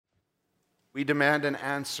We demand an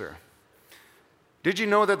answer. Did you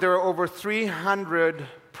know that there are over 300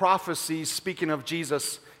 prophecies speaking of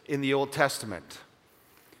Jesus in the Old Testament?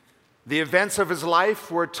 The events of his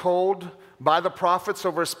life were told by the prophets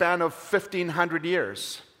over a span of 1,500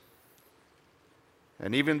 years.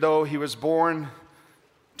 And even though he was born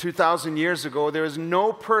 2,000 years ago, there is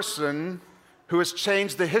no person who has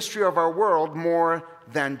changed the history of our world more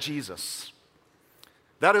than Jesus.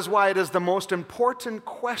 That is why it is the most important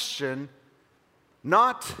question,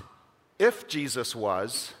 not if Jesus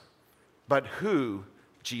was, but who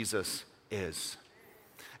Jesus is.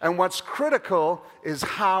 And what's critical is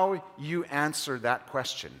how you answer that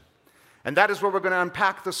question. And that is what we're going to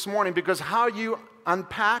unpack this morning, because how you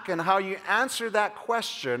unpack and how you answer that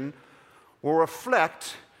question will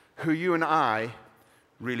reflect who you and I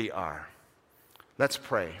really are. Let's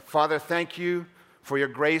pray. Father, thank you for your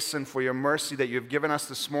grace and for your mercy that you've given us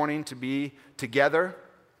this morning to be together,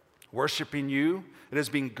 worshiping you. It has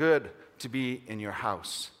been good to be in your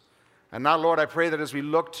house. And now, Lord, I pray that as we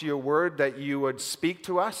look to your word, that you would speak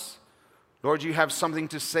to us. Lord, you have something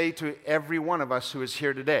to say to every one of us who is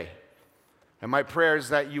here today. And my prayer is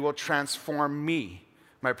that you will transform me.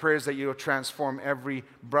 My prayer is that you will transform every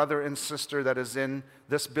brother and sister that is in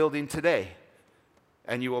this building today.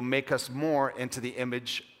 And you will make us more into the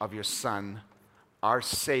image of your Son, our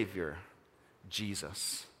Savior,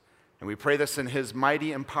 Jesus. And we pray this in his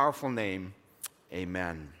mighty and powerful name.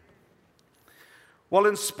 Amen. Well,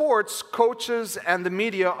 in sports, coaches and the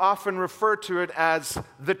media often refer to it as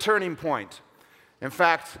the turning point. In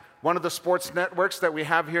fact, one of the sports networks that we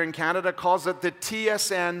have here in Canada calls it the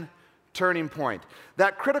TSN turning point.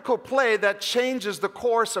 That critical play that changes the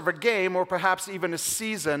course of a game or perhaps even a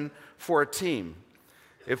season for a team.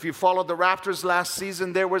 If you followed the Raptors last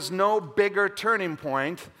season, there was no bigger turning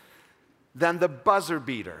point than the buzzer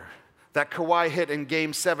beater that Kawhi hit in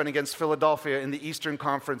Game 7 against Philadelphia in the Eastern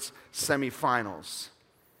Conference semifinals.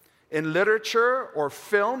 In literature or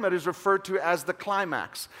film, it is referred to as the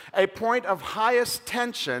climax, a point of highest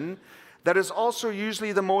tension that is also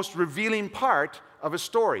usually the most revealing part of a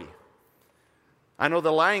story. I know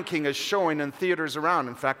The Lion King is showing in theaters around.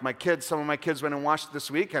 In fact, some of my kids went and watched it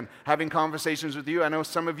this week, and having conversations with you, I know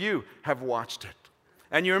some of you have watched it.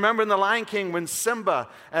 And you remember in The Lion King when Simba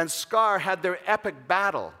and Scar had their epic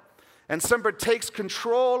battle, and Simba takes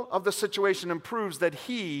control of the situation and proves that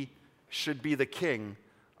he should be the king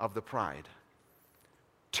of the pride.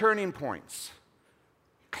 Turning points,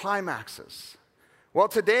 climaxes. Well,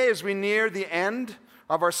 today as we near the end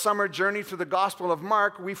of our summer journey through the Gospel of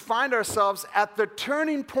Mark, we find ourselves at the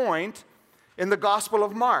turning point in the Gospel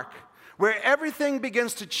of Mark, where everything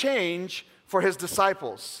begins to change for his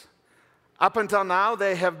disciples. Up until now,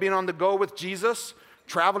 they have been on the go with Jesus,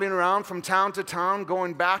 traveling around from town to town,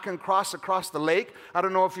 going back and across the lake. I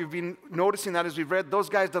don't know if you've been noticing that as we've read. Those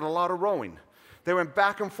guys did a lot of rowing. They went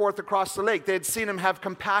back and forth across the lake. They had seen him have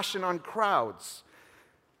compassion on crowds.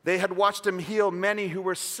 They had watched him heal many who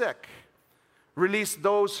were sick, release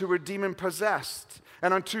those who were demon-possessed,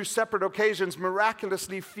 and on 2 separate occasions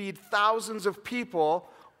miraculously feed thousands of people,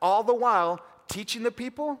 all the while teaching the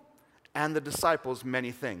people and the disciples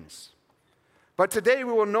many things. But today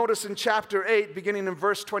we will notice in chapter 8, beginning in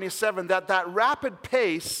verse 27, that rapid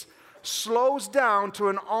pace slows down to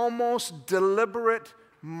an almost deliberate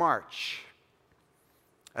march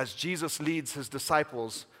as Jesus leads his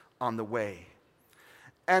disciples on the way.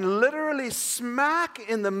 And literally smack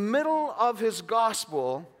in the middle of his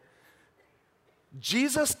gospel,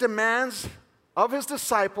 Jesus demands of his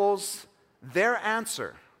disciples their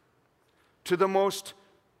answer to the most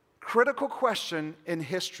critical question in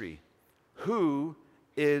history. Who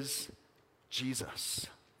is Jesus?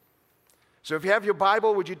 So if you have your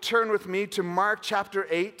Bible, would you turn with me to Mark chapter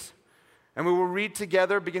 8, and we will read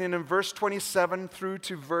together beginning in verse 27 through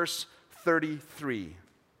to verse 33.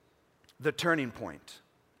 The turning point.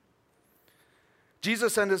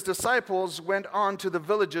 Jesus and his disciples went on to the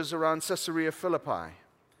villages around Caesarea Philippi.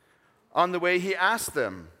 On the way, he asked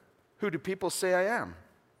them, "Who do people say I am?"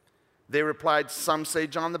 They replied, "Some say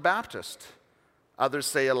John the Baptist, others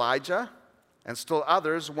say Elijah, and still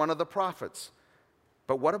others one of the prophets.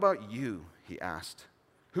 But what about you?" he asked.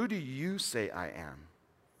 "Who do you say I am?"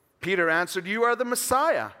 Peter answered, "You are the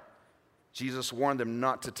Messiah." Jesus warned them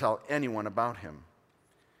not to tell anyone about him.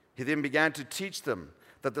 He then began to teach them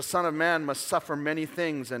that the Son of Man must suffer many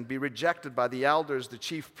things and be rejected by the elders, the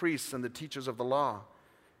chief priests, and the teachers of the law,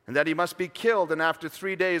 and that he must be killed and after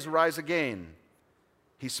 3 days rise again.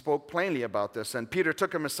 He spoke plainly about this, and Peter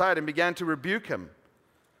took him aside and began to rebuke him.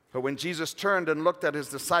 But when Jesus turned and looked at his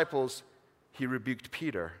disciples, he rebuked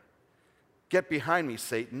Peter. "Get behind me,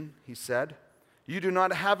 Satan," he said. you do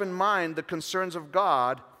not have in mind the concerns of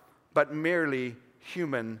God, but merely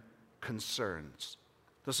human concerns.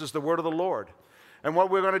 This is the word of the Lord. And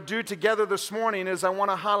what we're going to do together this morning is I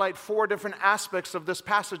want to highlight 4 different aspects of this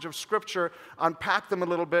passage of Scripture, unpack them a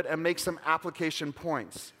little bit, and make some application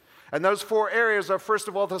points. And those 4 areas are, first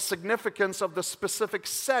of all, the significance of the specific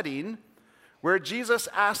setting where Jesus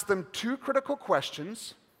asked them 2 critical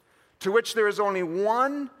questions to which there is only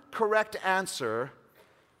one correct answer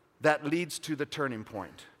that leads to the turning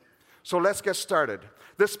point. So let's get started.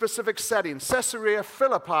 This specific setting, Caesarea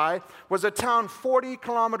Philippi, was a town 40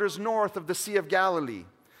 kilometers north of the Sea of Galilee,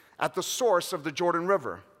 at the source of the Jordan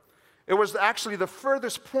River. It was actually the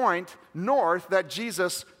furthest point north that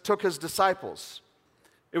Jesus took his disciples.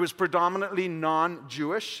 It was predominantly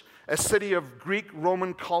non-Jewish, a city of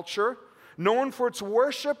Greek-Roman culture, known for its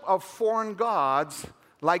worship of foreign gods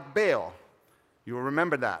like Baal. You will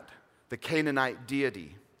remember that, the Canaanite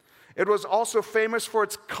deity. It was also famous for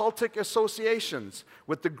its cultic associations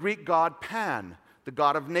with the Greek god Pan, the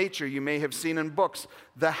god of nature you may have seen in books,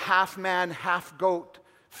 the half-man, half-goat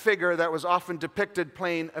figure that was often depicted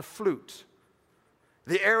playing a flute.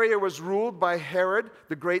 The area was ruled by Herod,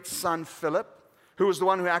 the great son Philip, who was the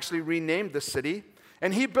one who actually renamed the city,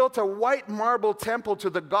 and he built a white marble temple to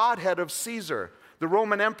the godhead of Caesar, the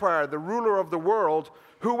Roman Empire, the ruler of the world,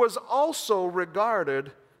 who was also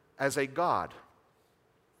regarded as a god.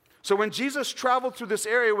 So when Jesus traveled through this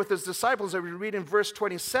area with his disciples, as we read in verse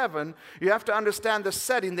 27, you have to understand the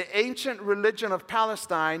setting. The ancient religion of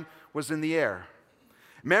Palestine was in the air.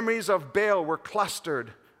 Memories of Baal were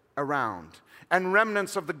clustered around, and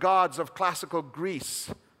remnants of the gods of classical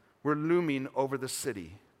Greece were looming over the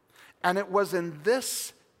city. And it was in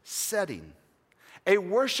this setting, a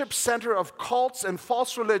worship center of cults and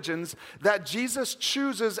false religions, that Jesus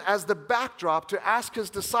chooses as the backdrop to ask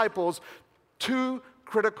his disciples 2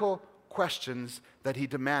 critical questions that he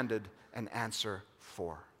demanded an answer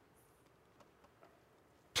for.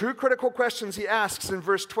 2 critical questions he asks in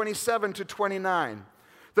verse 27 to 29.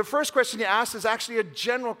 The first question he asks is actually a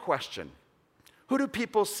general question. Who do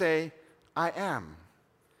people say I am?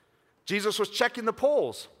 Jesus was checking the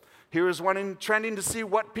polls. He was trending to see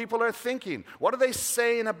what people are thinking. What are they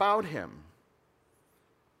saying about him?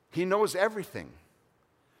 He knows everything.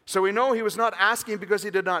 So we know he was not asking because he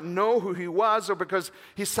did not know who he was or because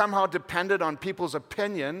he somehow depended on people's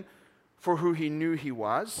opinion for who he knew he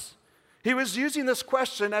was. He was using this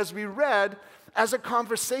question, as we read, as a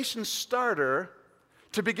conversation starter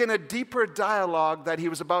to begin a deeper dialogue that he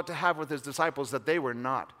was about to have with his disciples that they were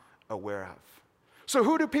not aware of. So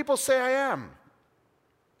who do people say I am?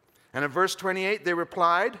 And in verse 28, they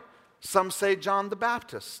replied, some say John the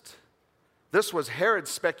Baptist. This was Herod's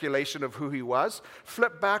speculation of who he was.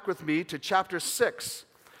 Flip back with me to chapter 6,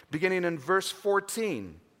 beginning in verse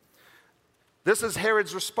 14. This is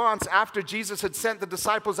Herod's response after Jesus had sent the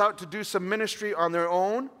disciples out to do some ministry on their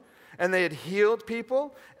own, and they had healed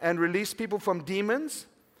people and released people from demons.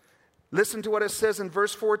 Listen to what it says in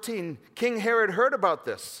verse 14. King Herod heard about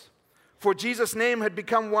this, for Jesus' name had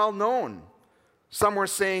become well known. Some were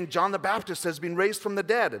saying, John the Baptist has been raised from the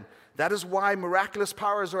dead, and that is why miraculous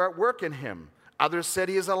powers are at work in him. Others said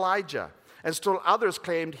he is Elijah, and still others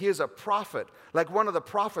claimed he is a prophet, like one of the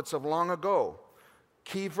prophets of long ago.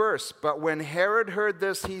 Key verse, but when Herod heard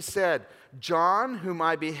this, he said, John, whom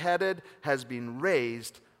I beheaded, has been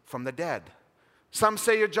raised from the dead. Some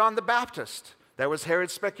say you're John the Baptist. That was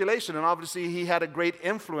Herod's speculation, and obviously he had a great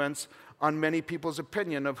influence on many people's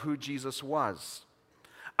opinion of who Jesus was.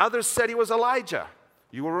 Others said he was Elijah.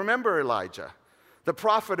 You will remember Elijah, the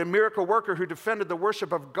prophet and miracle worker who defended the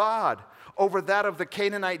worship of God over that of the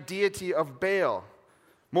Canaanite deity of Baal.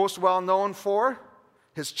 Most well known for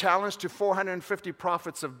his challenge to 450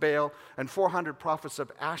 prophets of Baal and 400 prophets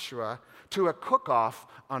of Asherah to a cook-off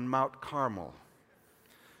on Mount Carmel.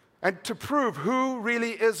 And to prove who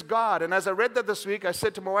really is God. And as I read that this week, I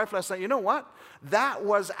said to my wife last night, you know what? That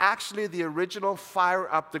was actually the original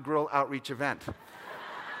Fire Up the Grill outreach event.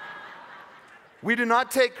 We do not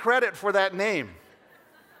take credit for that name.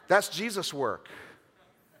 That's Jesus' work.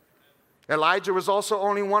 Elijah was also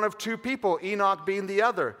only one of 2 people, Enoch being the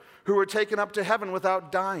other, who were taken up to heaven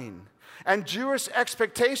without dying. And Jewish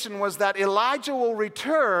expectation was that Elijah will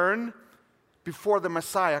return before the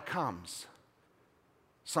Messiah comes.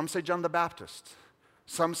 Some say John the Baptist.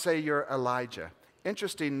 Some say you're Elijah.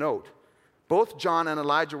 Interesting note, both John and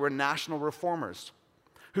Elijah were national reformers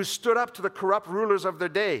who stood up to the corrupt rulers of their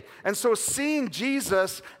day. And so seeing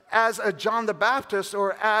Jesus as a John the Baptist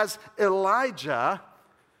or as Elijah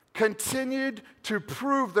continued to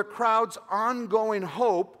prove the crowd's ongoing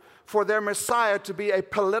hope for their Messiah to be a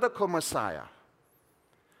political Messiah.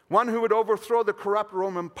 one who would overthrow the corrupt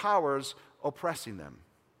Roman powers oppressing them.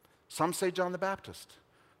 Some say John the Baptist,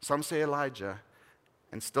 some say Elijah,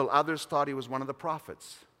 and still others thought he was one of the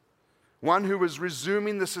prophets, one who was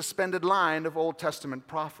resuming the suspended line of Old Testament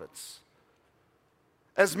prophets.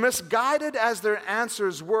 As misguided as their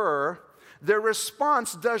answers were, their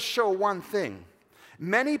response does show one thing.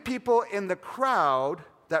 Many people in the crowd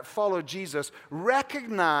that followed Jesus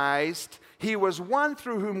recognized he was one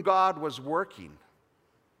through whom God was working.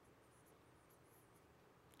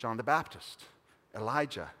 John the Baptist,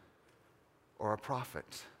 Elijah, or a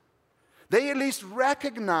prophet. They at least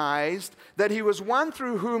recognized that he was one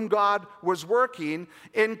through whom God was working,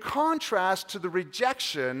 in contrast to the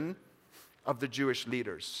rejection of the Jewish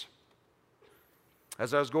leaders.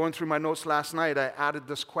 As I was going through my notes last night, I added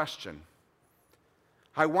this question.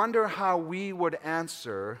 I wonder how we would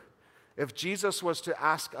answer if Jesus was to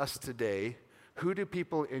ask us today, who do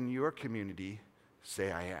people in your community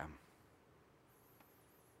say I am?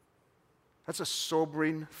 That's a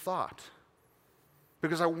sobering thought.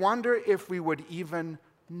 Because I wonder if we would even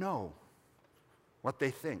know what they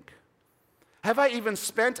think. Have I even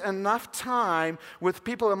spent enough time with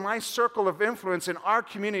people in my circle of influence in our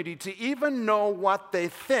community to even know what they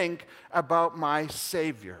think about my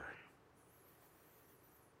Savior?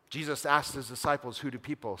 Jesus asked his disciples, who do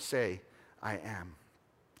people say I am?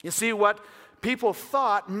 You see, what people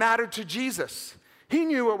thought mattered to Jesus. He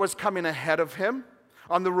knew what was coming ahead of him.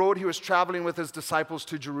 On the road he was traveling with his disciples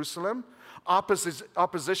to Jerusalem.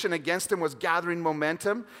 Opposition against him was gathering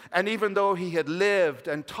momentum, and even though he had lived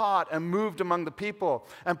and taught and moved among the people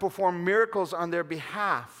and performed miracles on their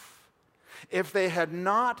behalf, if they had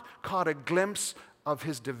not caught a glimpse of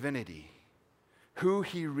his divinity, who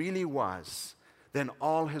he really was, then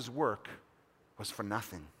all his work was for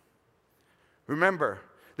nothing. Remember,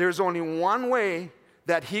 there's only one way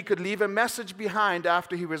that he could leave a message behind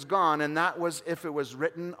after he was gone, and that was if it was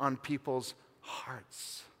written on people's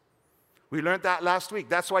hearts. We learned that last week.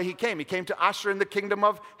 That's why he came. He came to usher in the kingdom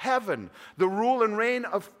of heaven, the rule and reign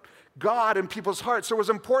of God in people's hearts. So it was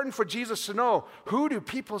important for Jesus to know, who do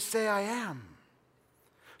people say I am?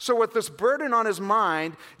 So with this burden on his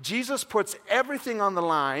mind, Jesus puts everything on the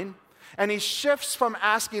line, and he shifts from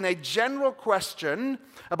asking a general question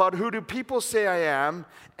about who do people say I am,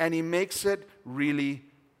 and he makes it really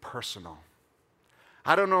personal.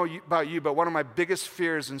 I don't know about you, but one of my biggest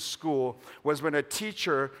fears in school was when a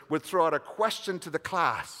teacher would throw out a question to the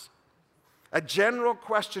class, a general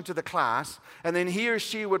question to the class, and then he or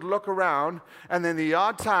she would look around, and then the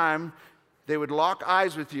odd time they would lock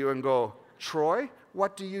eyes with you and go, Troy,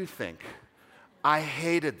 what do you think? I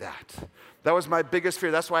hated that. That was my biggest fear.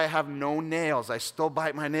 That's why I have no nails. I still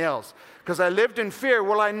bite my nails. Because I lived in fear.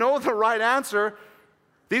 Well, I know the right answer.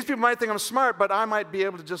 These people might think I'm smart, but I might be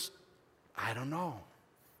able to just, I don't know.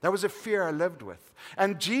 That was a fear I lived with.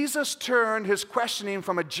 And Jesus turned his questioning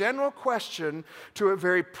from a general question to a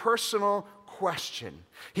very personal question.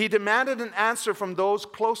 He demanded an answer from those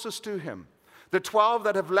closest to him, the 12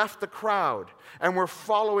 that have left the crowd and were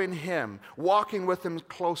following him, walking with him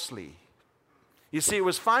closely. You see, it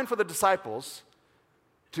was fine for the disciples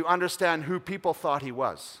to understand who people thought he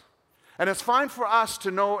was. And it's fine for us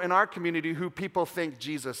to know in our community who people think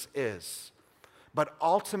Jesus is. But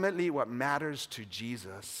ultimately, what matters to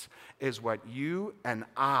Jesus is what you and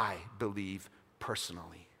I believe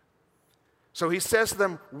personally. So he says to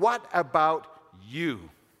them, what about you?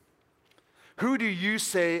 Who do you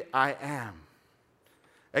say I am?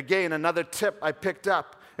 Again, another tip I picked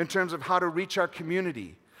up in terms of how to reach our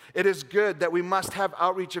community. It is good that we must have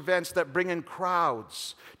outreach events that bring in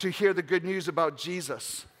crowds to hear the good news about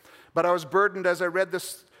Jesus. But I was burdened as I read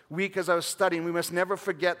this week as I was studying, we must never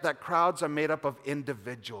forget that crowds are made up of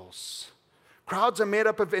individuals. Crowds are made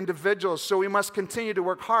up of individuals, so we must continue to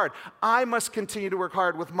work hard. I must continue to work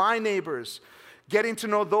hard with my neighbors, getting to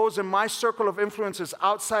know those in my circle of influences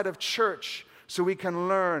outside of church so we can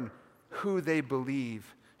learn who they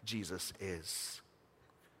believe Jesus is.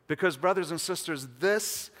 Because, brothers and sisters,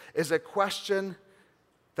 this is a question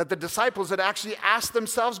that the disciples had actually asked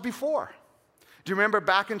themselves before. Do you remember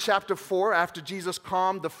back in chapter 4, after Jesus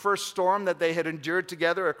calmed the first storm that they had endured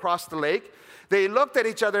together across the lake? They looked at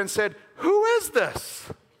each other and said, who is this?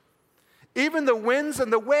 Even the winds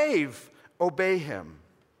and the wave obey him.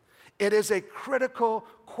 It is a critical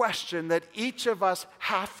question that each of us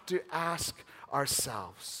have to ask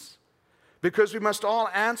ourselves, because we must all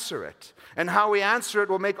answer it. And how we answer it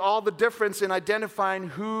will make all the difference in identifying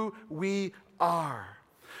who we are.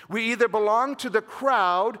 We either belong to the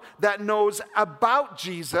crowd that knows about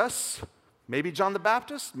Jesus, maybe John the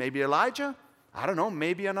Baptist, maybe Elijah, I don't know,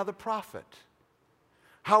 maybe another prophet.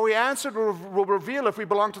 How we answered will reveal if we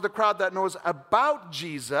belong to the crowd that knows about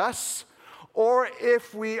Jesus or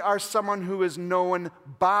if we are someone who is known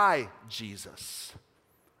by Jesus,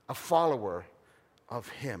 a follower of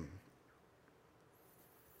him.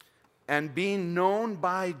 And being known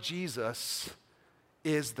by Jesus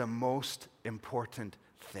is the most important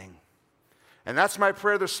thing. And that's my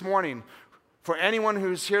prayer this morning. For anyone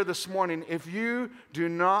who's here this morning, if you do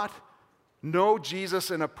not know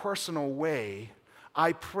Jesus in a personal way,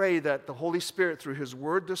 I pray that the Holy Spirit, through his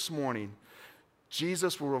word this morning,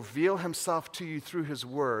 Jesus will reveal himself to you through his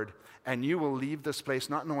word, and you will leave this place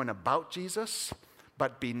not knowing about Jesus,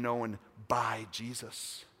 but be known by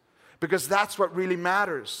Jesus. Because that's what really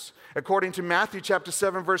matters. According to Matthew chapter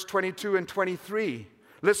 7, verse 22 and 23,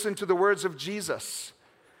 listen to the words of Jesus.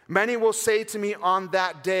 Many will say to me on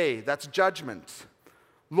that day, that's judgment,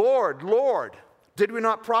 Lord, Lord, did we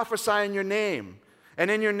not prophesy in your name? And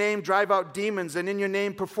in your name drive out demons, and in your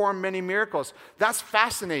name perform many miracles. That's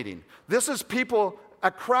fascinating. This is people, a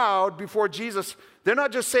crowd before Jesus. They're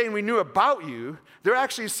not just saying we knew about you. They're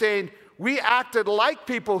actually saying we acted like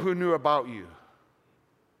people who knew about you.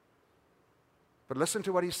 But listen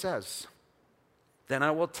to what he says. Then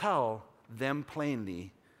I will tell them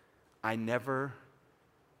plainly, I never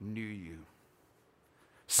knew you.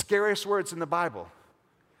 Scariest words in the Bible.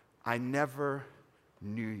 I never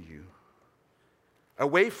knew you.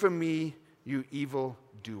 Away from me, you evil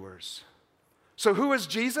doers. So who is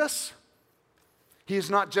Jesus? He is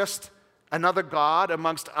not just another god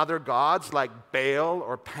amongst other gods like Baal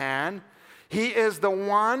or Pan. He is the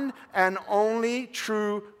one and only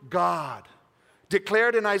true God.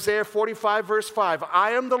 Declared in Isaiah 45 verse 5,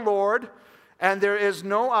 I am the Lord and there is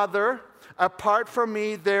no other. Apart from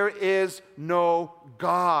me, there is no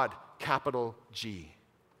God, capital G.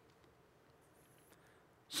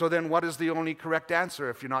 So then what is the only correct answer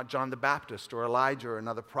if you're not John the Baptist or Elijah or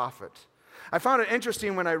another prophet? I found it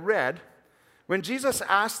interesting when I read, when Jesus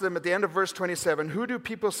asked them at the end of verse 27, who do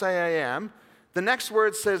people say I am? The next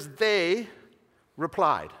word says they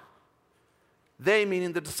replied. They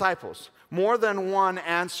meaning the disciples. More than one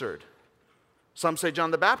answered. Some say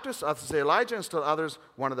John the Baptist, others say Elijah, and still others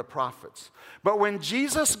one of the prophets. But when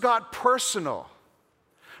Jesus got personal,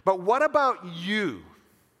 but what about you?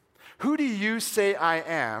 Who do you say I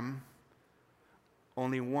am?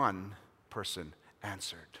 Only one person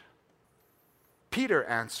answered. Peter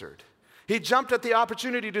answered. He jumped at the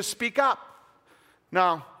opportunity to speak up.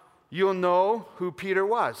 Now, you'll know who Peter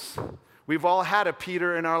was. We've all had a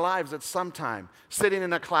Peter in our lives at some time, sitting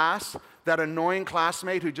in a class, that annoying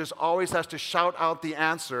classmate who just always has to shout out the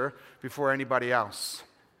answer before anybody else.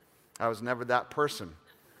 I was never that person.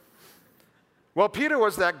 Well, Peter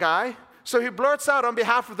was that guy. So he blurts out on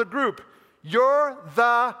behalf of the group, you're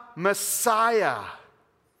the Messiah.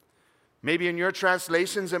 Maybe in your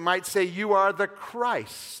translations it might say you are the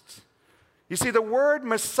Christ. You see, the word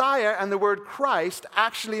Messiah and the word Christ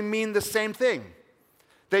actually mean the same thing.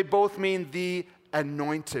 They both mean the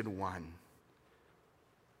anointed one.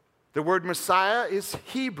 The word Messiah is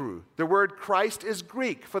Hebrew. The word Christ is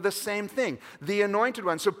Greek for the same thing, the anointed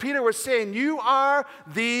one. So Peter was saying, you are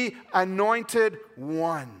the anointed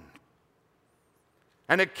one.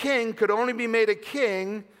 And a king could only be made a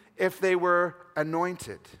king if they were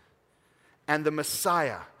anointed. And the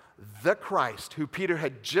Messiah, the Christ, who Peter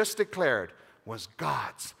had just declared, was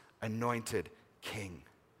God's anointed king.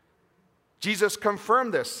 Jesus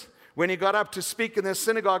confirmed this when he got up to speak in the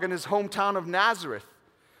synagogue in his hometown of Nazareth.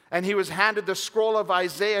 And he was handed the scroll of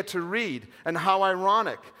Isaiah to read. And how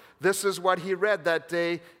ironic. This is what he read that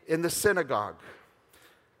day in the synagogue.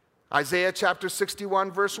 Isaiah chapter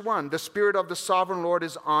 61, verse 1. The Spirit of the sovereign Lord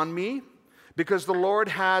is on me, because the Lord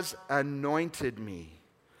has anointed me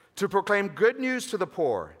to proclaim good news to the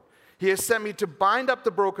poor. He has sent me to bind up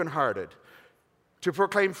the brokenhearted, to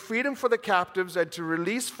proclaim freedom for the captives, and to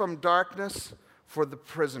release from darkness for the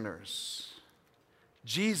prisoners.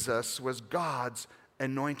 Jesus was God's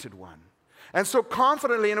anointed one. And so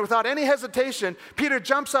confidently and without any hesitation, Peter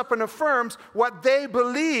jumps up and affirms what they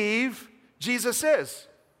believe Jesus is.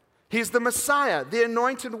 He's the Messiah, the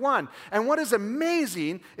anointed one. And what is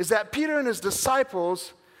amazing is that Peter and his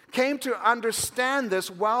disciples came to understand this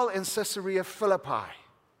while in Caesarea Philippi,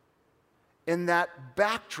 in that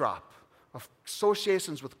backdrop of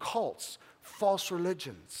associations with cults, false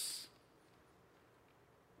religions.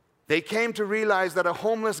 They came to realize that a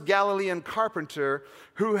homeless Galilean carpenter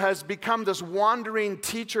who has become this wandering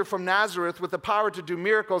teacher from Nazareth with the power to do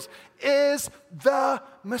miracles is the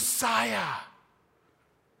Messiah.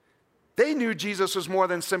 They knew Jesus was more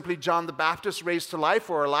than simply John the Baptist raised to life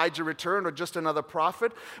or Elijah returned or just another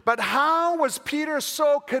prophet. But how was Peter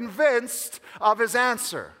so convinced of his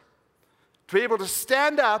answer? To be able to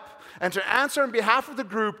stand up and to answer on behalf of the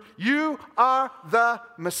group, "You are the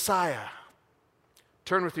Messiah."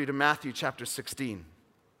 Turn with me to Matthew chapter 16.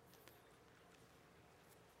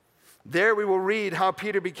 There we will read how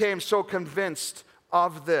Peter became so convinced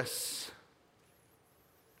of this.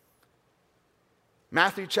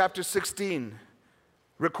 Matthew chapter 16,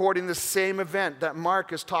 recording the same event that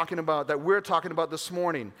Mark is talking about, that we're talking about this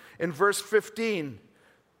morning. In verse 15,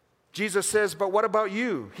 Jesus says, "But what about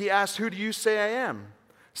you?" He asked, "Who do you say I am?"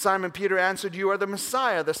 Simon Peter answered, "You are the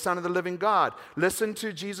Messiah, the Son of the living God." Listen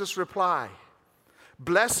to Jesus' reply.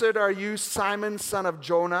 "Blessed are you, Simon, son of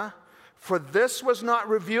Jonah, for this was not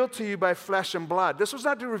revealed to you by flesh and blood." This was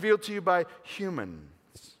not revealed to you by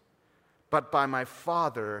humans, but by my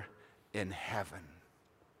Father in heaven.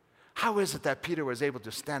 How is it that Peter was able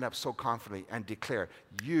to stand up so confidently and declare,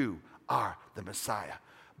 "You are the Messiah"?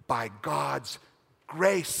 By God's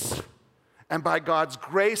grace. And by God's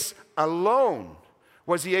grace alone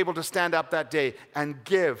was he able to stand up that day and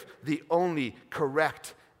give the only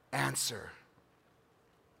correct answer.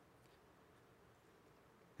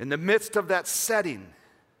 In the midst of that setting,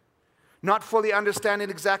 not fully understanding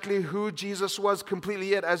exactly who Jesus was completely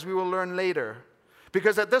yet, as we will learn later,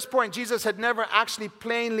 because at this point, Jesus had never actually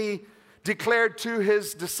plainly declared to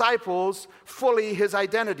his disciples fully his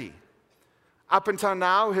identity. Up until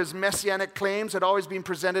now, his messianic claims had always been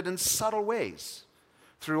presented in subtle ways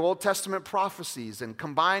through Old Testament prophecies and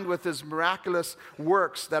combined with his miraculous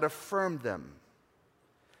works that affirmed them.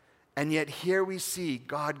 And yet here we see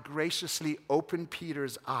God graciously open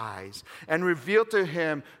Peter's eyes and reveal to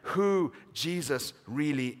him who Jesus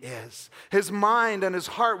really is. His mind and his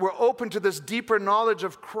heart were open to this deeper knowledge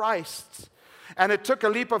of Christ. And it took a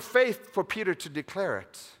leap of faith for Peter to declare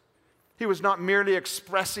it. He was not merely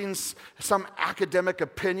expressing some academic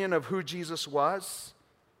opinion of who Jesus was.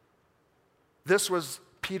 This was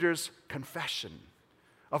Peter's confession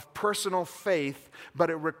of personal faith, but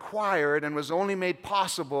it required and was only made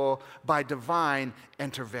possible by divine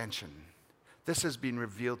intervention. This has been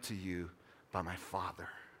revealed to you by my Father.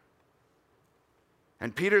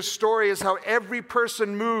 And Peter's story is how every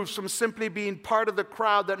person moves from simply being part of the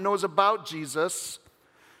crowd that knows about Jesus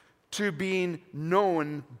to being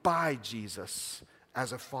known by Jesus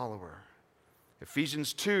as a follower.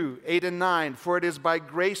 Ephesians 2, 8 and 9, "For it is by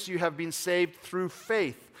grace you have been saved through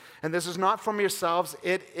faith. And this is not from yourselves,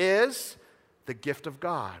 it is the gift of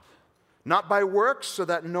God. Not by works, so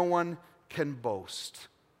that no one can boast."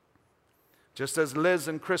 Just as Liz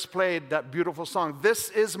and Chris played that beautiful song, "This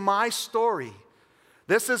is my story.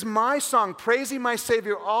 This is my song, praising my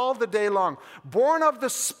Savior all the day long. Born of the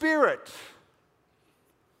Spirit,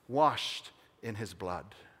 washed in his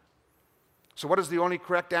blood." So what is the only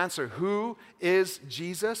correct answer? Who is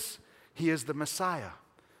Jesus? He is the Messiah,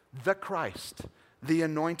 the Christ, the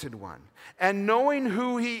Anointed One. And knowing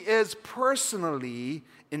who he is personally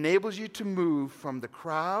enables you to move from the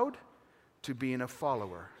crowd to being a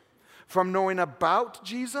follower. From knowing about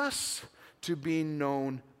Jesus to being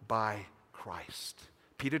known by Christ.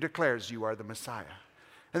 Peter declares, "You are the Messiah."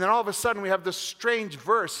 And then all of a sudden we have this strange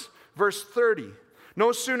verse, verse 30.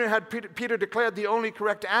 No sooner had Peter declared the only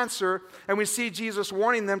correct answer, and we see Jesus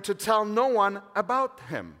warning them to tell no one about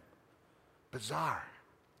him. Bizarre.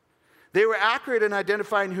 They were accurate in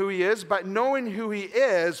identifying who he is, but knowing who he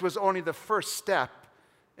is was only the first step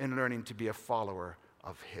in learning to be a follower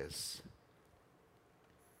of his.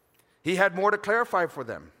 He had more to clarify for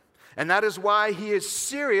them, and that is why he is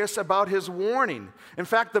serious about his warning. In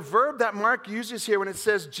fact, the verb that Mark uses here when it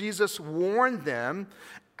says Jesus warned them,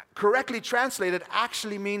 correctly translated,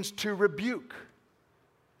 actually means to rebuke.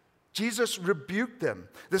 Jesus rebuked them.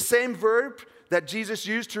 The same verb that Jesus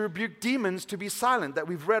used to rebuke demons to be silent that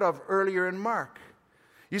we've read of earlier in Mark.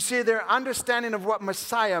 You see, their understanding of what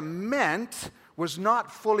Messiah meant was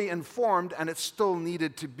not fully informed, and it still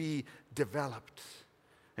needed to be developed.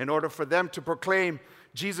 In order for them to proclaim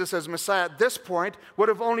Jesus as Messiah at this point would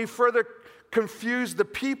have only further confused the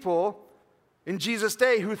people in Jesus'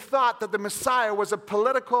 day who thought that the Messiah was a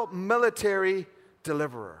political, military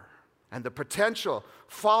deliverer. And the potential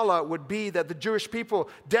fallout would be that the Jewish people,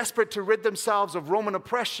 desperate to rid themselves of Roman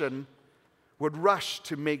oppression, would rush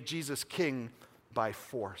to make Jesus king by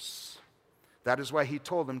force. That is why he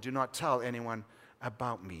told them, "Do not tell anyone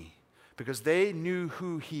about me." Because they knew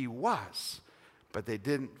who he was, but they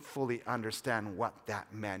didn't fully understand what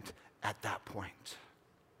that meant at that point.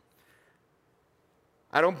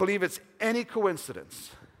 I don't believe it's any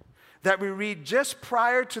coincidence that we read just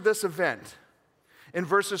prior to this event in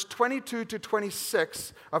verses 22 to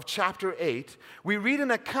 26 of chapter 8, we read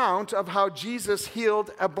an account of how Jesus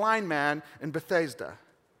healed a blind man in Bethesda.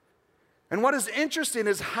 And what is interesting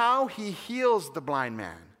is how he heals the blind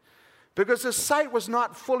man, because his sight was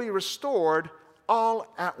not fully restored all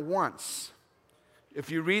at once. If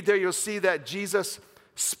you read there, you'll see that Jesus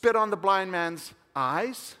spit on the blind man's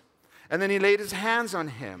eyes, and then he laid his hands on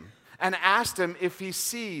him and asked him if he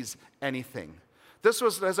sees anything. This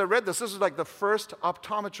was, as I read this was like the first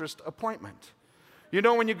optometrist appointment. You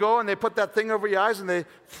know when you go and they put that thing over your eyes and they,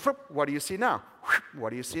 what do you see now?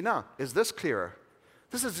 What do you see now? Is this clearer?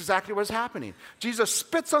 This is exactly what's happening. Jesus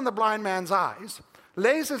spits on the blind man's eyes,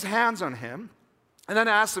 lays his hands on him, and then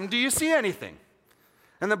asks him, do you see anything?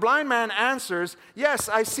 And the blind man answers, yes,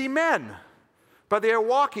 I see men, but they are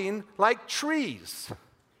walking like trees.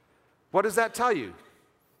 What does that tell you?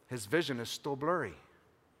 His vision is still blurry.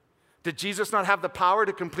 Did Jesus not have the power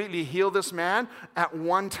to completely heal this man at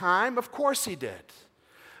one time? Of course he did.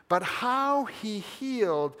 But how he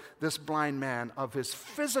healed this blind man of his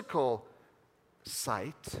physical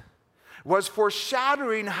sight was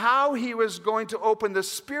foreshadowing how he was going to open the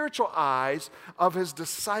spiritual eyes of his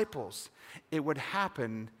disciples. It would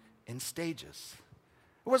happen in stages.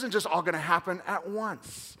 It wasn't just all going to happen at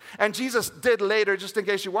once. And Jesus did later, just in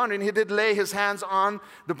case you're wondering, he did lay his hands on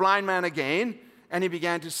the blind man again, and he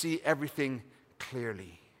began to see everything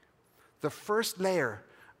clearly. The first layer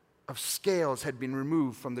of scales had been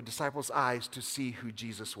removed from the disciples' eyes to see who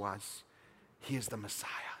Jesus was. He is the Messiah,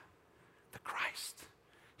 the Christ.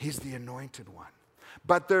 He's the anointed one.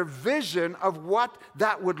 But their vision of what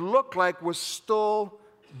that would look like was still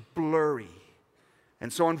blurry.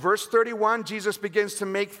 And so in verse 31, Jesus begins to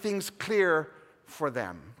make things clear for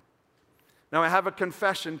them. Now I have a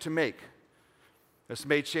confession to make. This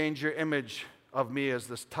may change your image of me as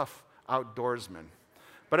this tough outdoorsman.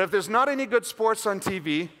 But if there's not any good sports on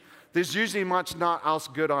TV, there's usually much not else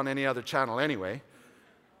good on any other channel anyway.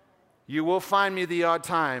 You will find me the odd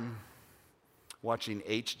time watching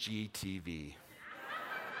HGTV.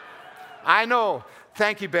 I know.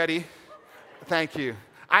 Thank you, Betty. Thank you.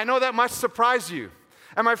 I know that must surprise you.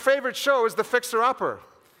 And my favorite show is The Fixer Upper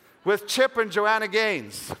with Chip and Joanna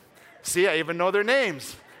Gaines. See, I even know their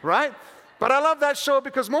names, right? But I love that show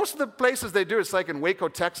because most of the places they do, it's like in Waco,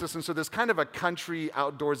 Texas, and so there's kind of a country,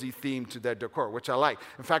 outdoorsy theme to their decor, which I like.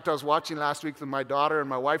 In fact, I was watching last week with my daughter, and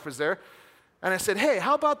my wife was there, and I said, hey,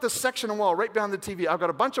 how about this section of wall right behind the TV? I've got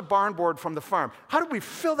a bunch of barn board from the farm. How do we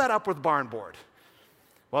fill that up with barn board?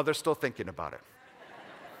 Well, they're still thinking about it.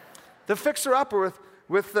 The Fixer Upper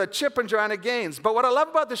with Chip and Joanna Gaines. But what I love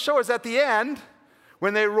about the show is at the end,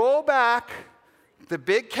 when they roll back the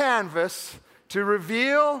big canvas to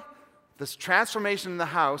reveal this transformation in the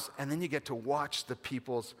house, and then you get to watch the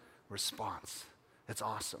people's response. It's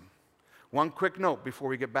awesome. One quick note before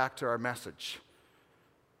we get back to our message.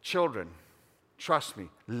 Children, trust me,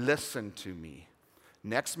 listen to me.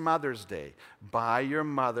 Next Mother's Day, buy your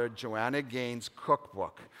mother Joanna Gaines'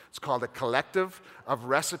 cookbook. It's called A Collective of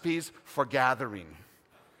Recipes for Gathering.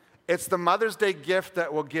 It's the Mother's Day gift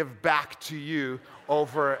that will give back to you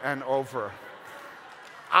over and over.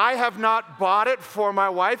 I have not bought it for my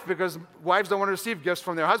wife because wives don't want to receive gifts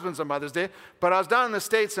from their husbands on Mother's Day. But I was down in the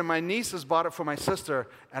States and my niece has bought it for my sister.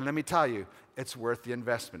 And let me tell you, it's worth the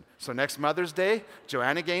investment. So next Mother's Day,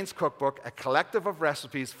 Joanna Gaines' cookbook, A Collective of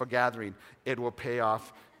Recipes for Gathering. It will pay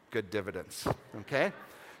off good dividends. Okay?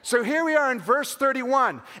 So here we are in verse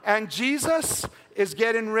 31. And Jesus is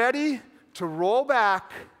getting ready to roll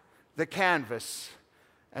back the canvas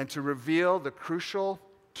and to reveal the crucial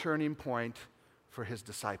turning point for his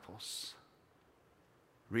disciples.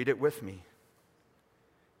 Read it with me.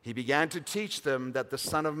 He began to teach them that the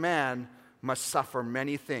Son of Man must suffer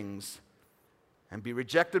many things and be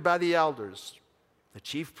rejected by the elders, the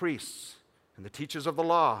chief priests, and the teachers of the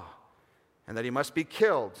law, and that he must be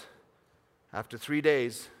killed, after 3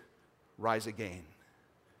 days, rise again.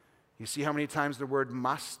 You see how many times the word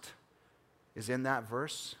must is in that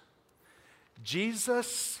verse?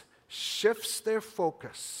 Jesus shifts their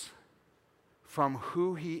focus from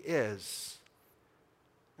who he is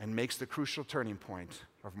and makes the crucial turning point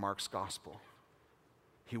of Mark's gospel.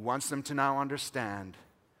 He wants them to now understand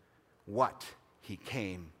what he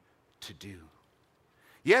came to do.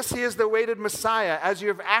 Yes, he is the awaited Messiah, as you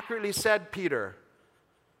have accurately said, Peter.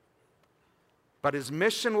 But his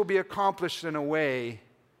mission will be accomplished in a way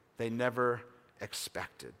they never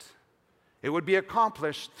expected. It would be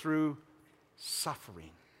accomplished through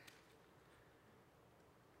suffering.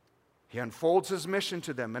 He unfolds his mission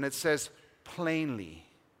to them, and it says plainly.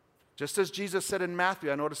 Just as Jesus said in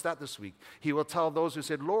Matthew, I noticed that this week. He will tell those who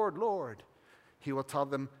said, Lord, Lord. He will tell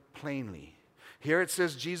them plainly. Here it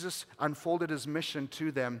says Jesus unfolded his mission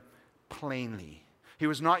to them plainly. He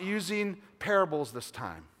was not using parables this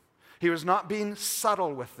time. He was not being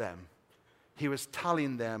subtle with them. He was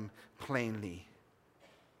telling them plainly.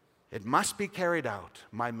 It must be carried out,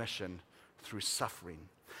 my mission, through suffering.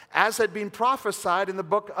 As had been prophesied in the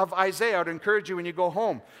book of Isaiah. I would encourage you when you go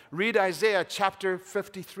home, read Isaiah chapter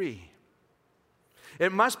 53.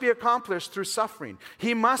 It must be accomplished through suffering.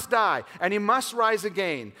 He must die, and he must rise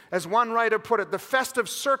again. As one writer put it, the festive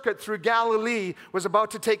circuit through Galilee was about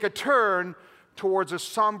to take a turn towards a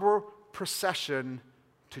somber procession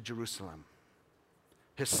to Jerusalem.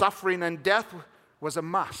 His suffering and death was a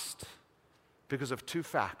must because of two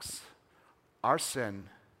facts: our sin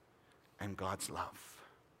and God's love.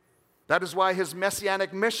 That is why his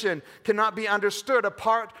messianic mission cannot be understood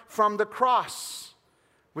apart from the cross,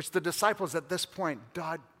 which the disciples at this point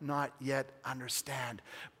did not yet understand.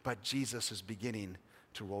 But Jesus is beginning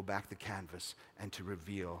to roll back the canvas and to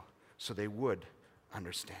reveal so they would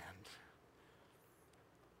understand.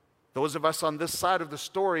 Those of us on this side of the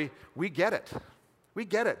story, we get it. We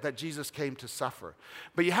get it that Jesus came to suffer.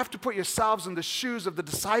 But you have to put yourselves in the shoes of the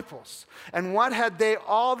disciples. And what had they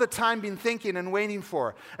all the time been thinking and waiting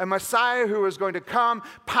for? A Messiah who was going to come,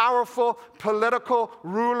 powerful, political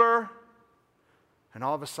ruler. And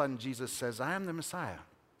all of a sudden Jesus says, I am the Messiah,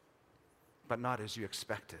 but not as you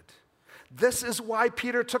expected. This is why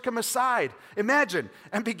Peter took him aside, imagine,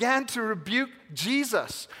 and began to rebuke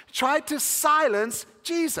Jesus, tried to silence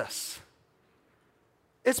Jesus.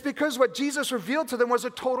 It's because what Jesus revealed to them was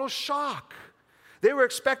a total shock. They were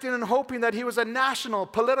expecting and hoping that he was a national,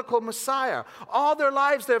 political Messiah. All their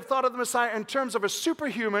lives they have thought of the Messiah in terms of a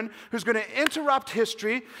superhuman who's going to interrupt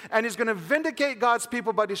history and is going to vindicate God's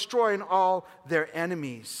people by destroying all their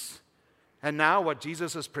enemies. And now what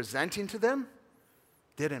Jesus is presenting to them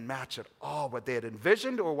didn't match at all what they had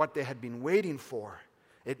envisioned or what they had been waiting for.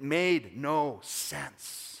 It made no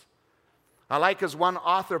sense. I like as one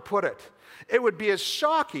author put it, it would be as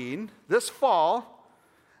shocking this fall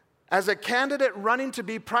as a candidate running to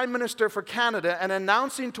be Prime Minister for Canada and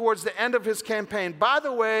announcing towards the end of his campaign, by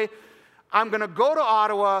the way, I'm going to go to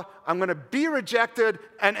Ottawa, I'm going to be rejected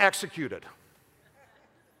and executed.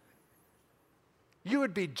 You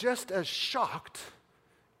would be just as shocked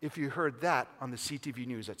if you heard that on the CTV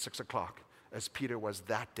News at 6 o'clock as Peter was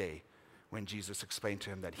that day when Jesus explained to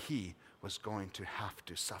him that he was going to have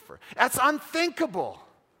to suffer. That's unthinkable.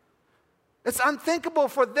 It's unthinkable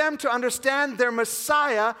for them to understand their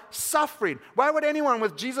Messiah suffering. Why would anyone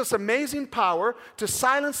with Jesus' amazing power to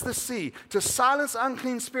silence the sea, to silence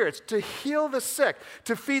unclean spirits, to heal the sick,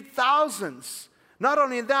 to feed thousands, not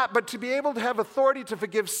only that, but to be able to have authority to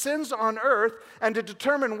forgive sins on earth and to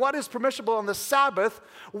determine what is permissible on the Sabbath,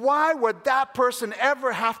 why would that person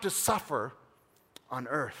ever have to suffer on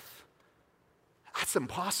earth? That's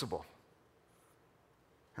impossible.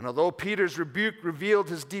 And although Peter's rebuke revealed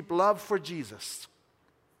his deep love for Jesus,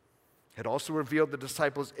 it also revealed the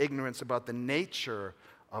disciples' ignorance about the nature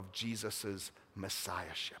of Jesus'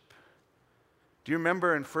 messiahship. Do you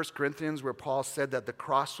remember in 1 Corinthians where Paul said that the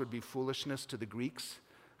cross would be foolishness to the Greeks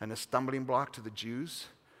and a stumbling block to the Jews?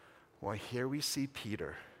 Well, here we see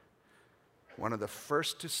Peter, one of the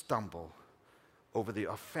first to stumble over the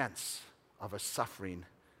offense of a suffering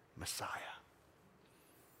Messiah.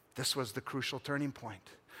 This was the crucial turning point.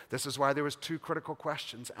 This is why there was two critical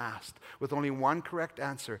questions asked, with only one correct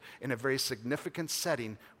answer in a very significant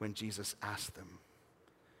setting when Jesus asked them.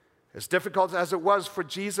 As difficult as it was for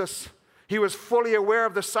Jesus, he was fully aware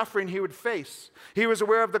of the suffering he would face. He was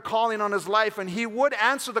aware of the calling on his life, and he would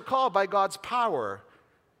answer the call by God's power.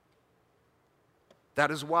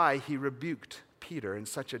 That is why he rebuked Peter in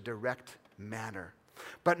such a direct manner.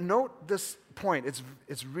 But note this point,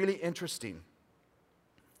 it's really interesting.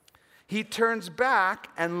 He turns back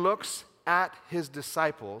and looks at his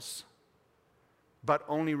disciples, but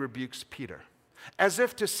only rebukes Peter. As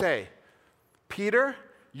if to say, Peter,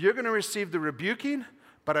 you're going to receive the rebuking,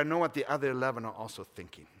 but I know what the other 11 are also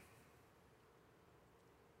thinking.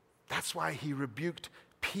 That's why he rebuked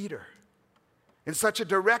Peter in such a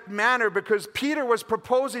direct manner, because Peter was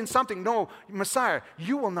proposing something. No, Messiah,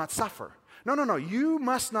 you will not suffer. No, you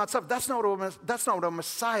must not suffer. That's not what a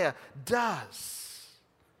Messiah does.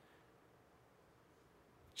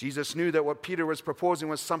 Jesus knew that what Peter was proposing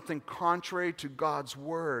was something contrary to God's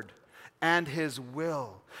word and his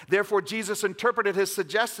will. Therefore, Jesus interpreted his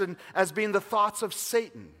suggestion as being the thoughts of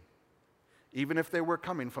Satan, even if they were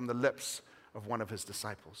coming from the lips of one of his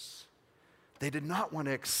disciples. They did not want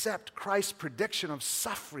to accept Christ's prediction of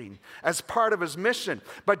suffering as part of his mission.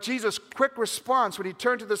 But Jesus' quick response when he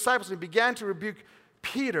turned to the disciples and began to rebuke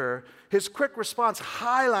Peter, his quick response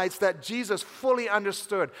highlights that Jesus fully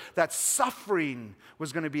understood that suffering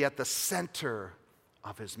was going to be at the center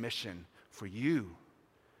of his mission for you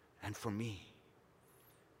and for me.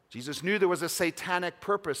 Jesus knew there was a satanic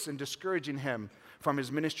purpose in discouraging him from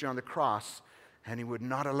his ministry on the cross, and he would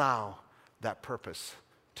not allow that purpose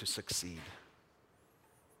to succeed.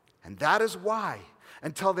 And that is why,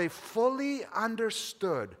 until they fully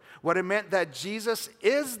understood what it meant that Jesus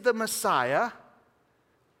is the Messiah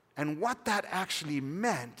and what that actually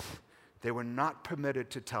meant, they were not permitted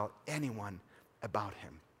to tell anyone about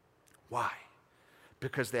him. Why?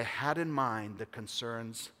 Because they had in mind the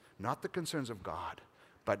concerns, not the concerns of God,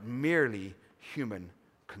 but merely human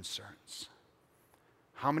concerns.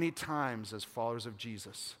 How many times as followers of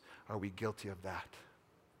Jesus are we guilty of that?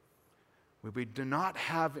 We do not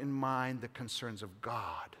have in mind the concerns of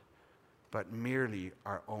God, but merely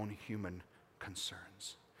our own human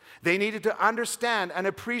concerns. They needed to understand and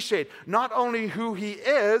appreciate not only who he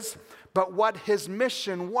is, but what his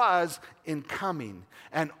mission was in coming.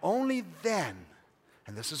 And only then,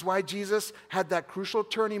 and this is why Jesus had that crucial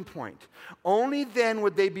turning point, only then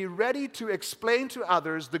would they be ready to explain to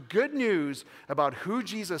others the good news about who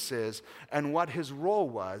Jesus is and what his role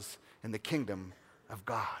was in the kingdom of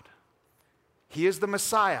God. He is the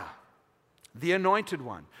Messiah, the anointed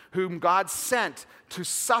one, whom God sent to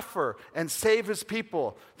suffer and save his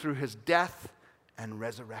people through his death and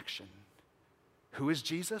resurrection. Who is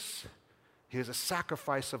Jesus? He is a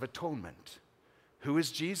sacrifice of atonement. Who is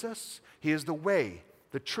Jesus? He is the way,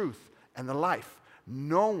 the truth, and the life.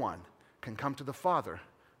 No one can come to the Father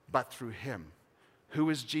but through him. Who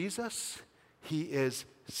is Jesus? He is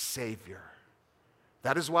Savior.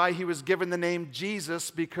 That is why he was given the name Jesus,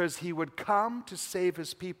 because he would come to save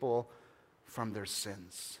his people from their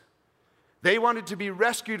sins. They wanted to be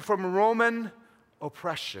rescued from Roman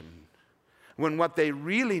oppression, when what they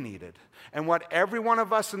really needed, and what every one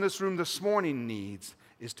of us in this room this morning needs,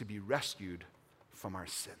 is to be rescued from our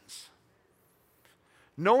sins.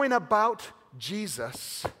 Knowing about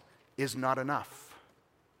Jesus is not enough.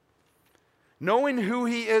 Knowing who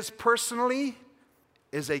he is personally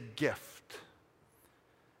is a gift.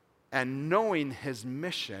 And knowing his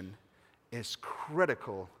mission is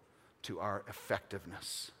critical to our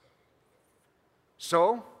effectiveness.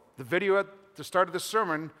 So, the video at the start of the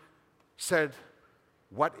sermon said,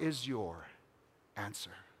 what is your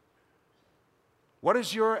answer? What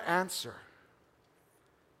is your answer?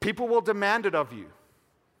 People will demand it of you.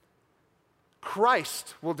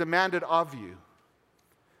 Christ will demand it of you.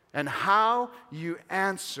 And how you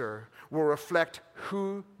answer will reflect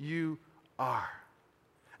who you are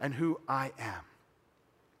and who I am.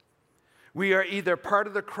 We are either part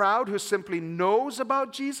of the crowd who simply knows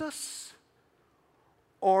about Jesus,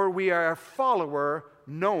 or we are a follower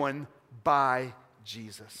known by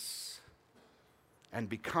Jesus and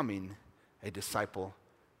becoming a disciple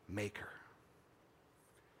maker.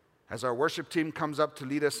 As our worship team comes up to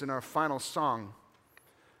lead us in our final song,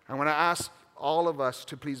 I want to ask all of us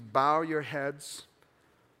to please bow your heads,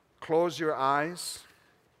 close your eyes,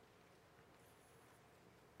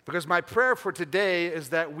 because my prayer for today is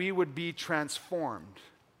that we would be transformed.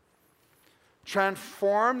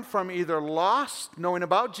 Transformed from either lost, knowing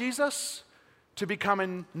about Jesus, to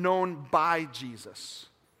becoming known by Jesus.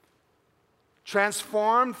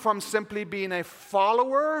 Transformed from simply being a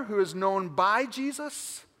follower who is known by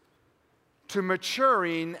Jesus, to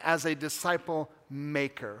maturing as a disciple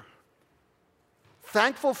maker.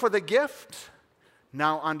 Thankful for the gift,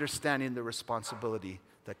 now understanding the responsibility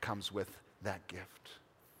that comes with that gift.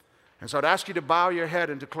 And so I'd ask you to bow your head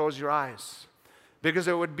and to close your eyes, because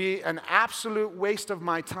it would be an absolute waste of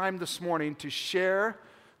my time this morning to share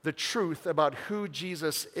the truth about who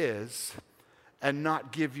Jesus is and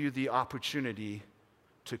not give you the opportunity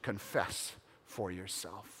to confess for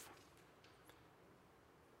yourself.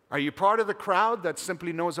 Are you part of the crowd that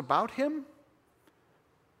simply knows about him?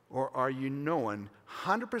 Or are you known,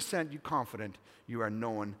 100% you confident you are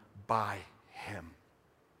known by him?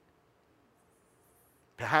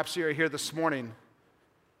 Perhaps you are here this morning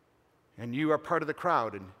and you are part of the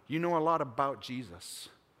crowd and you know a lot about Jesus.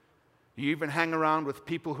 You even hang around with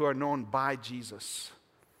people who are known by Jesus.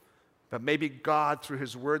 But maybe God, through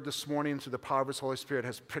his word this morning, through the power of his Holy Spirit,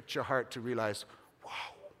 has pricked your heart to realize,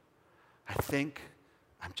 wow, I think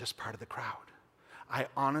I'm just part of the crowd. I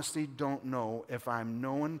honestly don't know if I'm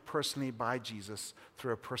known personally by Jesus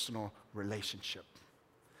through a personal relationship.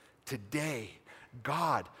 Today,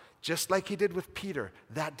 God, just like he did with Peter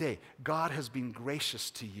that day, God has been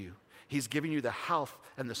gracious to you. He's given you the health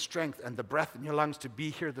and the strength and the breath in your lungs to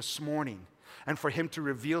be here this morning and for him to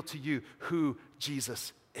reveal to you who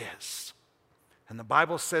Jesus is. And the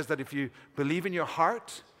Bible says that if you believe in your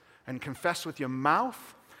heart and confess with your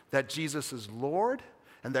mouth that Jesus is Lord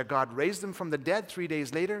and that God raised him from the dead 3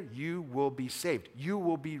 days later, you will be saved. You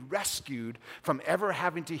will be rescued from ever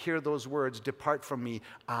having to hear those words, "Depart from me,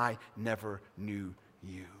 I never knew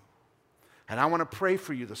you." And I want to pray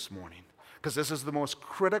for you this morning, because this is the most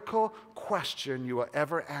critical question you will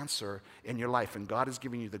ever answer in your life. And God is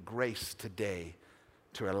giving you the grace today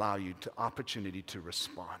to allow you the opportunity to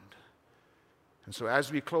respond. And so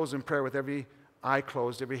as we close in prayer with every eye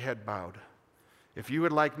closed, every head bowed, if you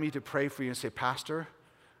would like me to pray for you and say, "Pastor,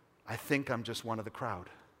 I think I'm just one of the crowd.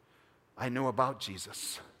 I know about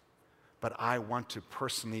Jesus, but I want to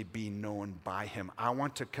personally be known by him. I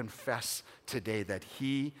want to confess today that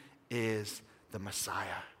he is the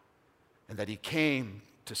Messiah and that he came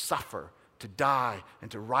to suffer, to die, and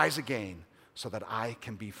to rise again so that I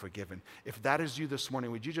can be forgiven." If that is you this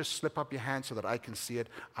morning, would you just slip up your hand so that I can see it?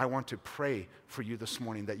 I want to pray for you this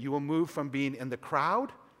morning that you will move from being in the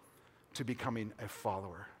crowd to becoming a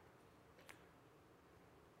follower.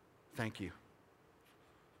 Thank you.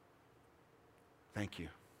 Thank you.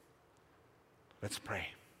 Let's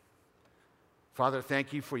pray. Father,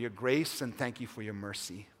 thank you for your grace and thank you for your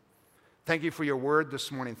mercy. Thank you for your word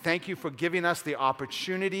this morning. Thank you for giving us the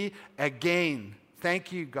opportunity again.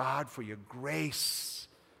 Thank you, God, for your grace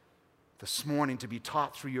this morning to be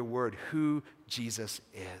taught through your word who Jesus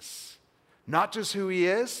is. Not just who he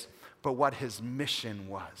is, but what his mission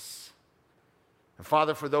was. And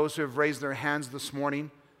Father, for those who have raised their hands this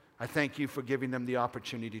morning, I thank you for giving them the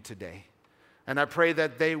opportunity today. And I pray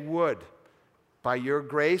that they would, by your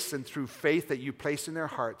grace and through faith that you place in their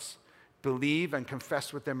hearts, believe and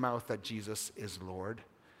confess with their mouth that Jesus is Lord,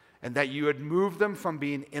 and that you would move them from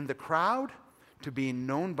being in the crowd to being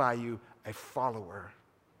known by you, a follower.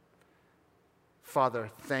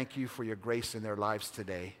 Father, thank you for your grace in their lives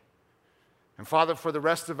today. And Father, for the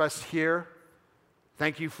rest of us here,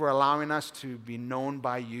 thank you for allowing us to be known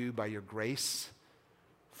by you, by your grace.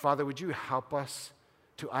 Father, would you help us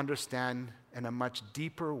to understand in a much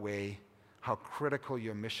deeper way how critical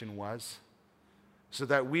your mission was, so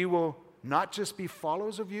that we will not just be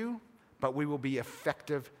followers of you, but we will be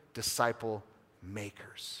effective disciple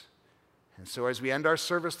makers. And so as we end our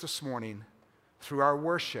service this morning, through our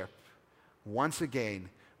worship, once again,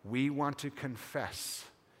 we want to confess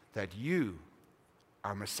that you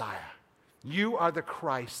are Messiah. You are the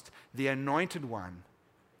Christ, the anointed one,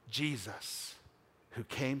 Jesus, who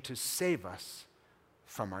came to save us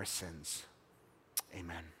from our sins.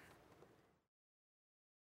 Amen.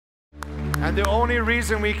 And the only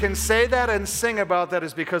reason we can say that and sing about that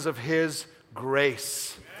is because of his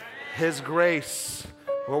grace. His grace.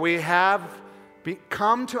 What we have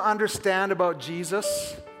come to understand about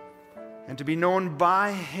Jesus and to be known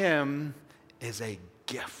by him is a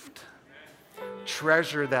gift.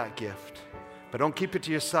 Treasure that gift. But don't keep it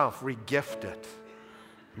to yourself. Re-gift it.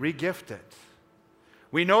 Re-gift it.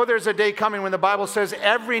 We know there's a day coming when the Bible says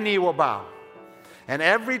every knee will bow and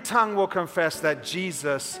every tongue will confess that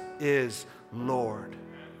Jesus is Lord.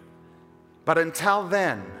 But until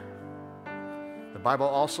then, the Bible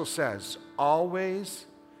also says, always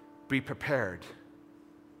be prepared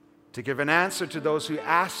to give an answer to those who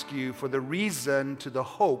ask you for the reason to the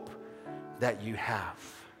hope that you have.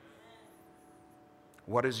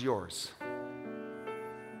 What is yours?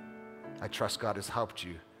 I trust God has helped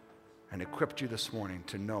you and equipped you this morning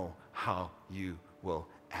to know how you will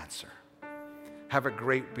answer. Have a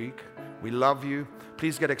great week. We love you.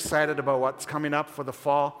 Please get excited about what's coming up for the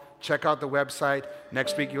fall. Check out the website.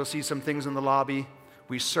 Next week you'll see some things in the lobby.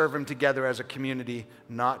 We serve him together as a community,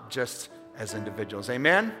 not just as individuals.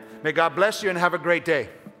 Amen? May God bless you and have a great day.